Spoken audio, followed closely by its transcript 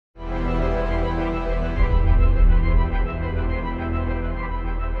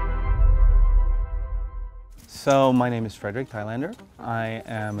So my name is Frederick Thailander. I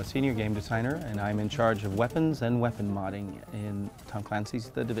am a senior game designer and I'm in charge of weapons and weapon modding in Tom Clancy's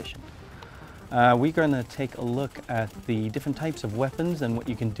The Division. We're going to take a look at the different types of weapons and what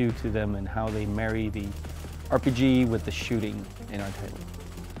you can do to them and how they marry the RPG with the shooting in our title.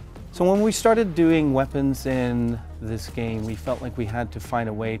 So when we started doing weapons in this game, we felt like we had to find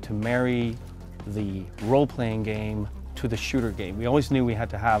a way to marry the role-playing game to the shooter game. We always knew we had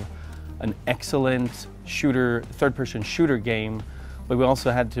to have an excellent shooter, third-person shooter game, but we also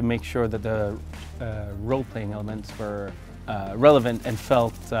had to make sure that the role-playing elements were relevant and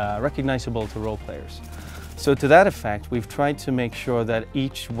felt recognizable to role players. So to that effect, we've tried to make sure that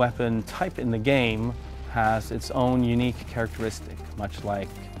each weapon type in the game has its own unique characteristic, much like,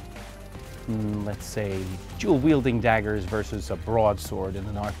 let's say, dual-wielding daggers versus a broadsword in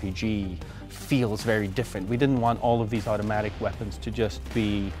an RPG feels very different. We didn't want all of these automatic weapons to just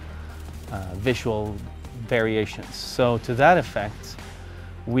be visual variations. So to that effect,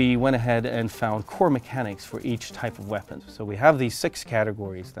 we went ahead and found core mechanics for each type of weapon. So we have these 6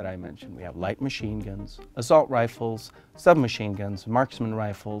 categories that I mentioned. We have light machine guns, assault rifles, submachine guns, marksman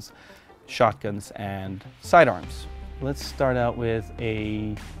rifles, shotguns, and sidearms. Let's start out with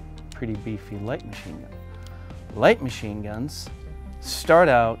a pretty beefy light machine gun. Light machine guns start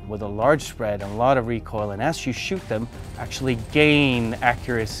out with a large spread and a lot of recoil, and as you shoot them, actually gain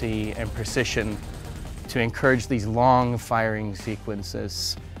accuracy and precision to encourage these long firing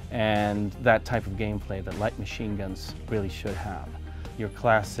sequences and that type of gameplay that light machine guns really should have. Your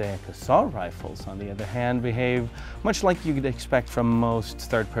classic assault rifles, on the other hand, behave much like you'd expect from most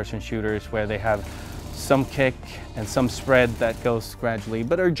third-person shooters, where they have some kick and some spread that goes gradually,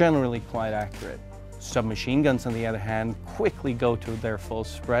 but are generally quite accurate. Submachine guns, on the other hand, quickly go to their full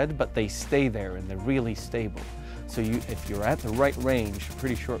spread, but they stay there and they're really stable. So if you're at the right range,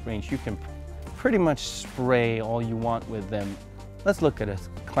 pretty short range, you can pretty much spray all you want with them. Let's look at a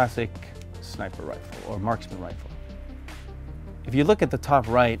classic sniper rifle or marksman rifle. If you look at the top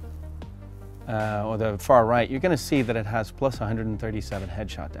right or the far right, you're going to see that it has plus 137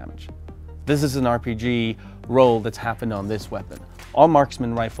 headshot damage. This is an RPG roll that's happened on this weapon. All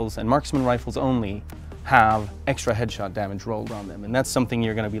marksman rifles, and marksman rifles only, have extra headshot damage rolled on them, and that's something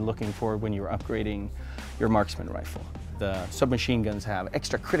you're going to be looking for when you're upgrading your marksman rifle. The submachine guns have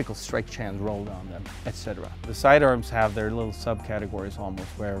extra critical strike chance rolled on them, etc. The sidearms have their little subcategories almost,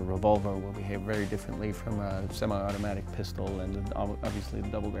 where a revolver will behave very differently from a semi-automatic pistol, and obviously the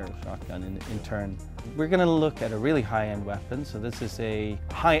double-barrel shotgun in turn. We're going to look at a really high-end weapon. So this is a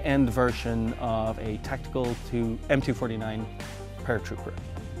high-end version of a tactical M249 paratrooper.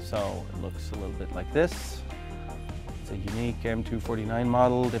 So it looks a little bit like this. It's a unique M249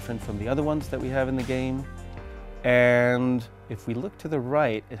 model, different from the other ones that we have in the game. And if we look to the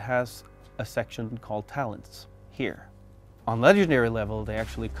right, it has a section called talents here. On legendary level, they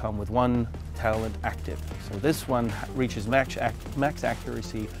actually come with 1 talent active. So this one reaches max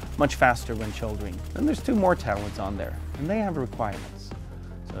accuracy much faster when shouldering. Then there's 2 more talents on there, and they have requirements.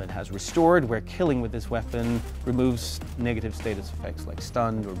 So it has restored, where killing with this weapon removes negative status effects like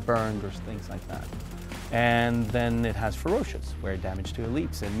stunned or burned or things like that. And then it has ferocious, where damage to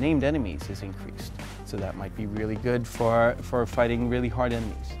elites and named enemies is increased. So that might be really good for fighting really hard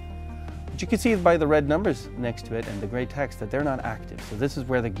enemies. But you can see by the red numbers next to it and the gray text that they're not active. So this is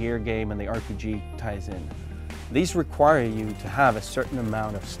where the gear game and the RPG ties in. These require you to have a certain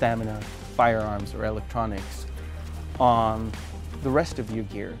amount of stamina, firearms, or electronics on the rest of your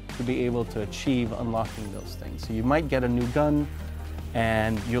gear to be able to achieve unlocking those things. So you might get a new gun,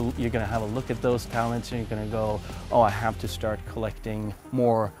 and you're going to have a look at those talents and you're going to go, oh, I have to start collecting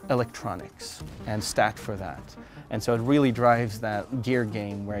more electronics and stat for that. And so it really drives that gear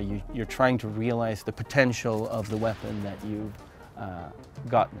game where you're trying to realize the potential of the weapon that you've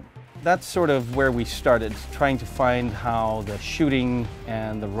gotten. That's sort of where we started, trying to find how the shooting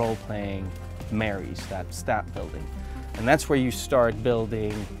and the role-playing marries, that stat building. And that's where you start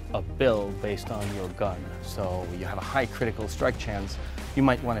building a build based on your gun. So you have a high critical strike chance. You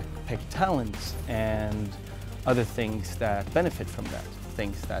might want to pick talents and other things that benefit from that.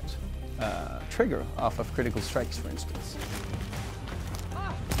 Things that trigger off of critical strikes, for instance.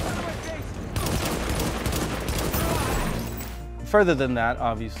 Further than that,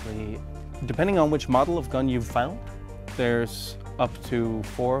 obviously, depending on which model of gun you've found, there's up to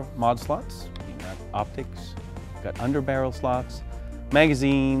 4 mod slots. You've got optics, got underbarrel slots,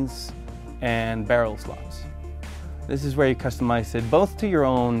 magazines, and barrel slots. This is where you customize it both to your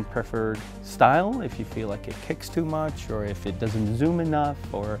own preferred style, if you feel like it kicks too much, or if it doesn't zoom enough,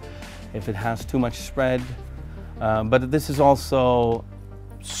 or if it has too much spread. But this is also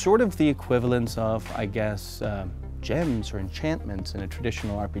sort of the equivalence of, I guess, gems or enchantments in a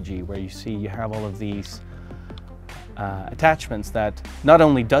traditional RPG, where you have all of these attachments that not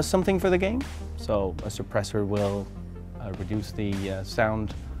only does something for the game, so a suppressor will reduce the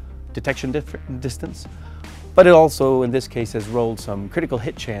sound detection distance, but it also, in this case, has rolled some critical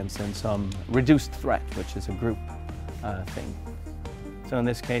hit chance and some reduced threat, which is a group thing. So in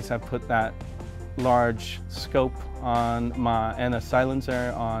this case, I've put that large scope on and a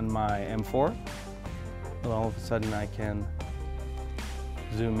silencer on my M4. Well, all of a sudden I can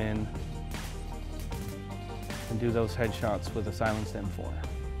zoom in and do those headshots with a silenced M4.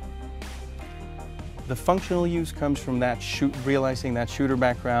 The functional use comes from that realizing that shooter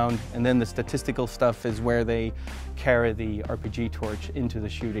background, and then the statistical stuff is where they carry the RPG torch into the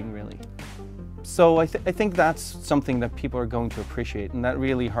shooting, really. So I think that's something that people are going to appreciate, and that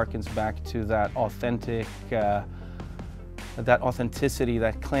really harkens back to that authentic, that authenticity,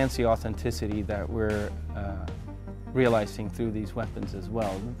 that Clancy authenticity that we're realizing through these weapons as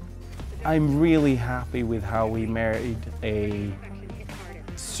well. I'm really happy with how we married a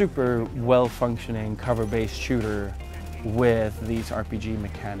super well-functioning cover-based shooter with these RPG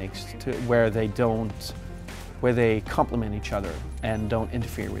mechanics where they complement each other and don't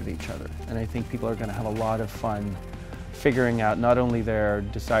interfere with each other. And I think people are going to have a lot of fun figuring out not only their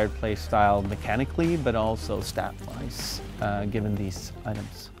desired play style mechanically, but also stat-wise, given these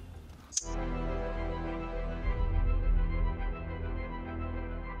items.